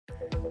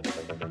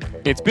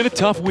It's been a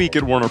tough week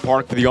at Werner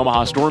Park for the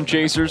Omaha Storm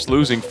Chasers,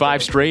 losing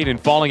 5 straight and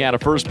falling out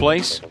of first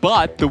place.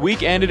 But the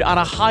week ended on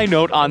a high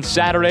note on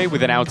Saturday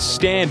with an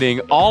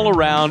outstanding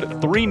all-around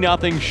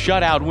 3-0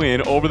 shutout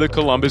win over the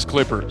Columbus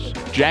Clippers.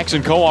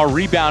 Jackson Kowar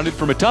rebounded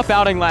from a tough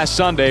outing last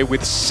Sunday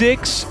with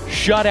 6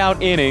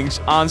 shutout innings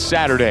on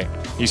Saturday.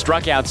 He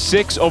struck out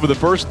 6 over the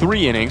first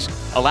 3 innings,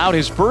 allowed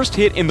his first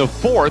hit in the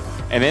 4th,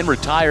 and then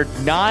retired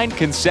 9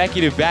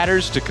 consecutive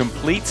batters to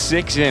complete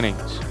 6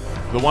 innings.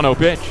 The 1-0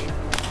 pitch.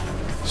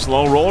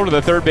 Slow roll to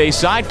the third base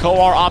side.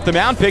 Kowar off the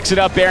mound, picks it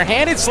up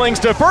barehanded, slings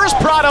to first.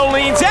 Prado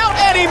leans out,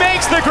 and he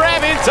makes the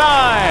grab in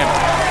time.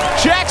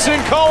 Jackson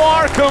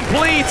Kowar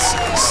completes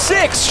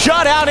 6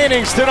 shutout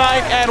innings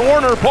tonight at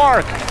Werner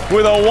Park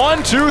with a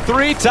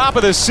 1-2-3 top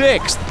of the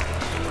 6th.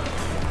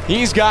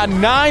 He's got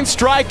 9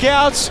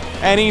 strikeouts,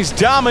 and he's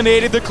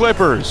dominated the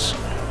Clippers.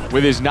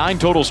 With his 9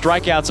 total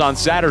strikeouts on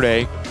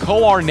Saturday,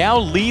 Kowar now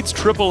leads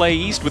AAA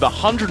East with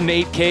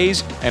 108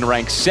 Ks and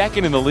ranks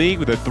second in the league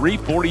with a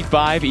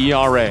 3.45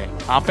 ERA.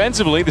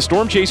 Offensively, the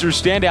Storm Chasers'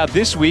 standout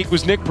this week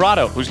was Nick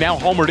Prado, who's now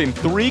homered in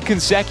 3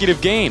 consecutive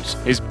games.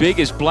 His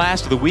biggest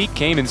blast of the week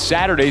came in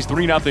Saturday's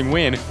 3-0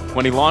 win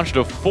when he launched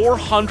a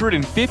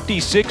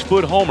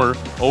 456-foot homer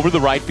over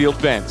the right field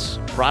fence.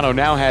 Prado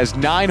now has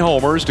 9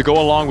 homers to go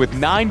along with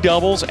 9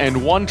 doubles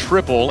and 1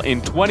 triple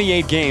in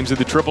 28 games at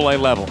the AAA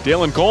level.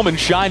 Dylan Coleman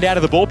shined out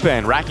of the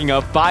bullpen, racking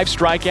up 5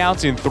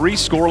 strikeouts in 3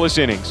 scoreless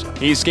innings.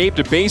 He escaped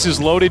a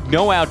bases-loaded,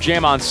 no-out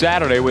jam on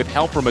Saturday with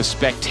help from a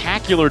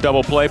spectacular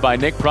double play by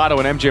Nick Prado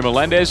and MJ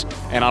Melendez,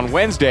 and on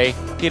Wednesday,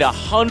 hit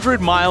 100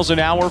 miles an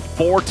hour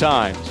 4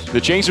 times.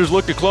 The Chasers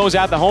look to close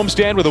out the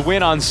homestand with a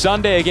win on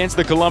Sunday against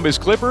the Columbus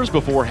Clippers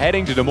before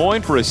heading to Des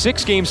Moines for a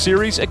 6-game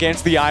series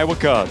against the Iowa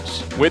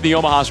Cubs. With the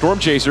Omaha Storm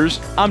Chasers,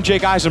 I'm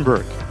Jake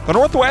Eisenberg. The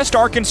Northwest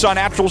Arkansas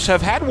Naturals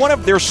have had one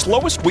of their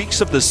slowest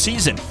weeks of the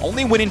season,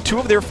 only winning 2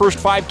 of their first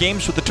 5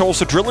 games with the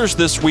Tulsa Drillers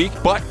this week,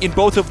 but in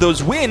both of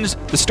those wins,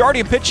 the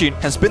starting pitching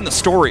has been the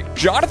story.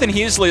 Jonathan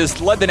Heasley has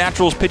led the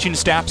Naturals pitching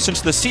staff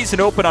since the season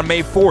opened on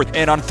May 4th,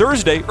 and on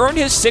Thursday earned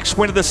his 6th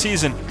win of the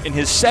season in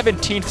his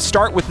 17th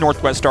start with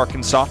Northwest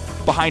Arkansas,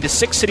 behind a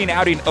 6-inning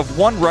outing of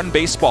 1-run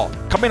baseball.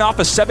 Coming off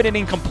a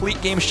 7-inning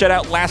complete game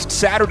shutout last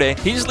Saturday,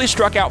 Heasley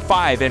struck out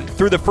 5 and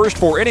through the first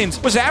 4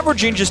 innings was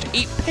averaging just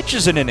 8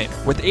 pitches an inning.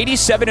 With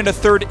 87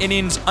 1/3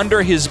 innings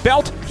under his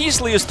belt,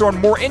 Heasley has thrown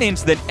more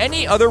innings than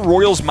any other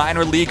Royals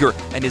minor leaguer,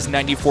 and his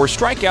 94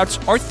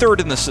 strikeouts are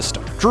 3rd in the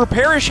system. Drew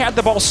Parrish had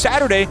the ball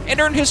Saturday and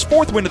earned his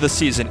 4th win of the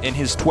season in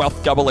his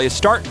 12th AA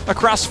start.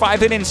 Across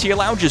 5 innings, he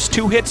allowed just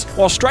 2 hits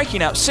while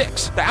striking out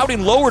 6. The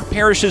outing lowered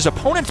Parrish's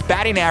opponent's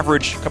batting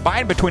average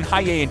combined between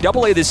High A and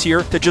Double A this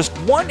year to just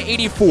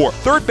 184,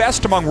 3rd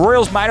best among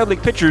Royals minor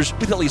league pitchers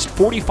with at least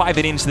 45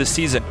 innings this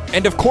season.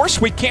 And of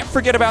course, we can't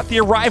forget about the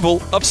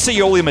arrival of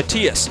Cioli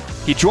Matias.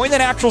 He joined the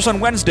Naturals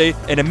on Wednesday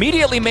and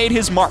immediately made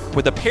his mark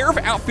with a pair of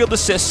outfield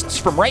assists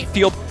from right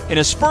field in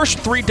his first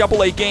 3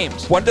 AA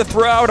games. One to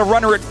throw out a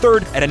runner at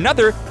third and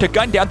another to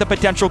gun down the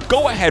potential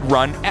go-ahead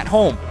run at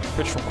home.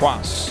 Pitch from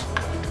Quas.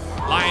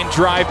 Line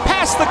drive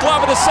past the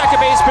glove of the second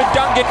baseman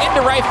Dungan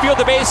into right field.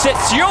 The base hit.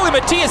 Cioli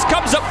Matias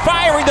comes up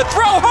firing. The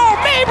throw home.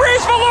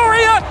 Mabrys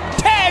Valoria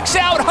tags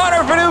out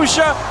Hunter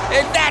Venusia,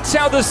 and that's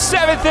how the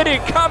 7th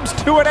inning comes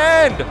to an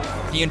end.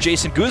 He and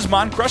Jason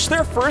Guzman crushed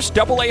their first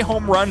AA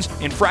home runs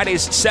in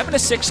Friday's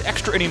 7-6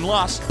 extra inning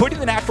loss, putting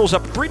the Naturals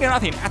up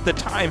 3-0 at the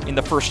time in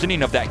the first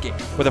inning of that game.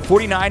 With a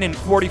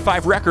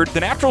 49-45 record, the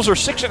Naturals are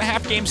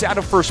 6.5 games out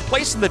of first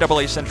place in the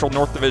AA Central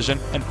North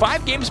Division and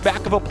 5 games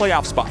back of a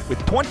playoff spot,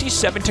 with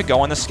 27 to go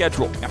on the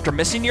schedule. After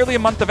missing nearly a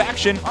month of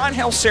action,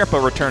 Angel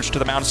Serpa returns to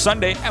the mound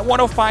Sunday at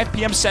 1:05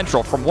 p.m.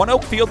 Central from One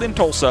Oak Field in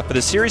Tulsa for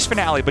the series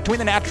finale between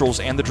the Naturals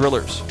and the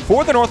Drillers.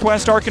 For the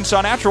Northwest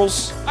Arkansas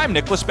Naturals, I'm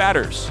Nicholas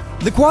Batters.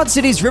 The Quad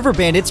Cities River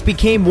Bandits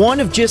became one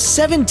of just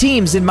 7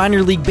 teams in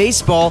minor league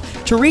baseball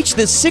to reach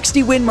the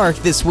 60-win mark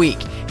this week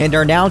and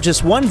are now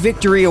just 1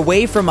 victory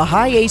away from a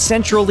High A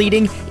Central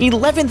leading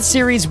 11th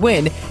series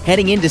win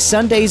heading into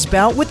Sunday's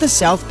bout with the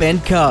South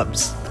Bend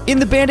Cubs. In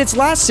the Bandits'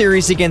 last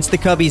series against the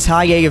Cubbies'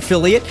 High A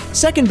affiliate,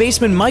 second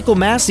baseman Michael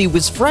Massey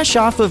was fresh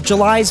off of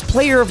July's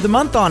Player of the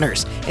Month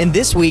honors, and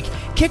this week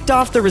kicked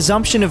off the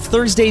resumption of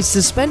Thursday's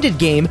suspended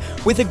game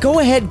with a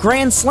go-ahead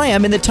grand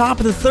slam in the top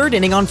of the 3rd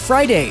inning on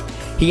Friday.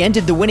 He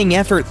ended the winning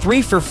effort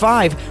 3 for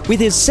 5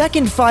 with his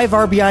second 5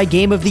 RBI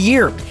game of the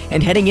year,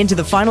 and heading into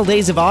the final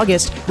days of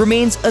August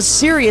remains a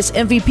serious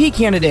MVP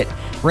candidate,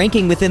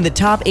 ranking within the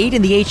top 8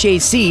 in the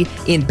HAC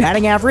in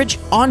batting average,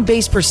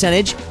 on-base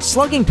percentage,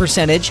 slugging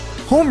percentage,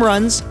 home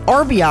runs,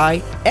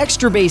 RBI,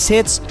 extra base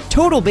hits,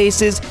 total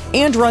bases,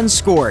 and runs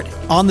scored.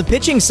 On the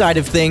pitching side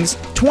of things,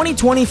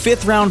 2020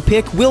 5th-round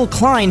pick Will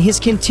Klein has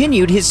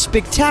continued his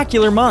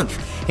spectacular month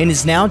and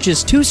is now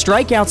just 2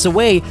 strikeouts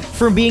away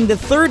from being the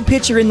 3rd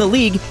pitcher in the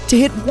league to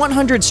hit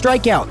 100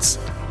 strikeouts.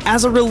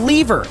 As a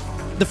reliever,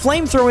 The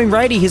flame-throwing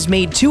righty has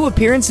made 2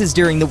 appearances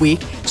during the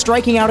week,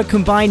 striking out a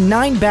combined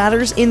 9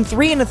 batters in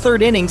 3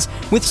 1/3 innings,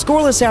 with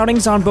scoreless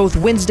outings on both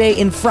Wednesday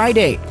and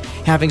Friday.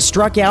 Having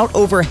struck out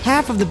over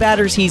half of the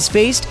batters he's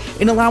faced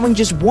and allowing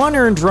just 1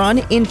 earned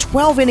run in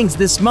 12 innings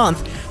this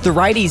month, the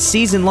righty's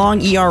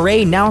season-long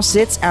ERA now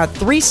sits at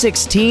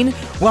 .316,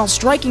 while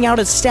striking out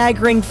a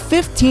staggering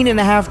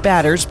 15.5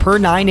 batters per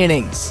 9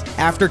 innings.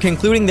 After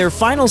concluding their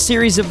final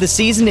series of the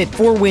season at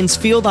Four Winds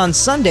Field on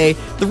Sunday,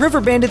 the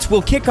River Bandits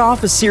will kick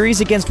off a series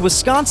against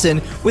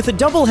Wisconsin with a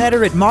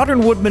doubleheader at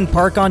Modern Woodman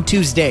Park on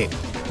Tuesday.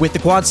 With the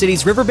Quad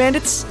Cities River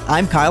Bandits,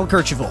 I'm Kyle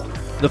Kercheval.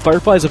 The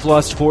Fireflies have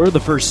lost 4 of the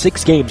first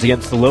 6 games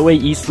against the Low A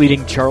East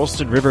leading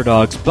Charleston River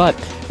Dogs, but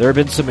there have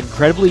been some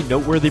incredibly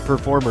noteworthy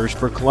performers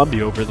for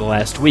Columbia over the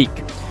last week.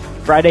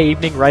 Friday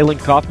evening,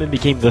 Ryland Kaufman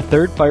became the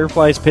 3rd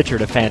Fireflies pitcher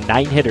to fan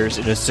 9 hitters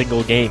in a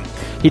single game.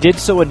 He did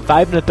so in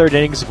 5 1/3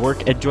 innings of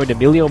work and joined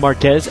Emilio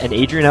Marquez and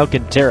Adrian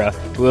Alcantara,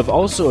 who have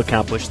also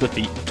accomplished the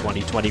feat in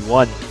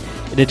 2021.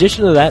 In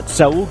addition to that,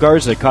 Saul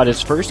Garza caught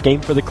his first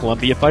game for the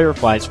Columbia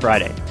Fireflies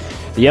Friday.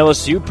 The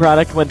LSU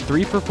product went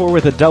 3 for 4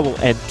 with a double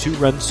and 2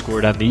 runs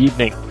scored on the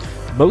evening.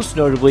 Most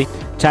notably,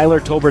 Tyler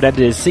Tolbert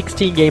ended his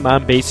 16-game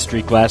on-base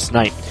streak last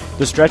night.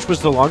 The stretch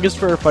was the longest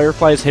for a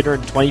Fireflies hitter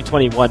in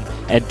 2021,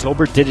 and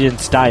Tolbert did it in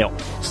style,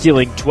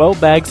 stealing 12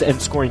 bags and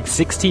scoring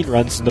 16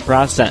 runs in the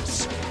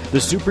process.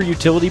 The super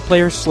utility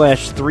player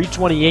slashed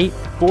 .328,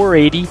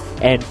 .480,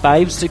 and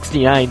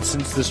 .569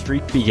 since the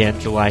streak began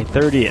July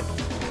 30th.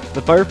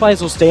 The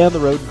Fireflies will stay on the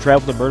road and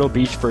travel to Myrtle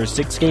Beach for a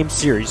 6-game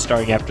series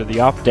starting after the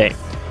off day.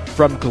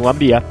 From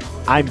Columbia,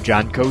 I'm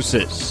John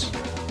Kosis.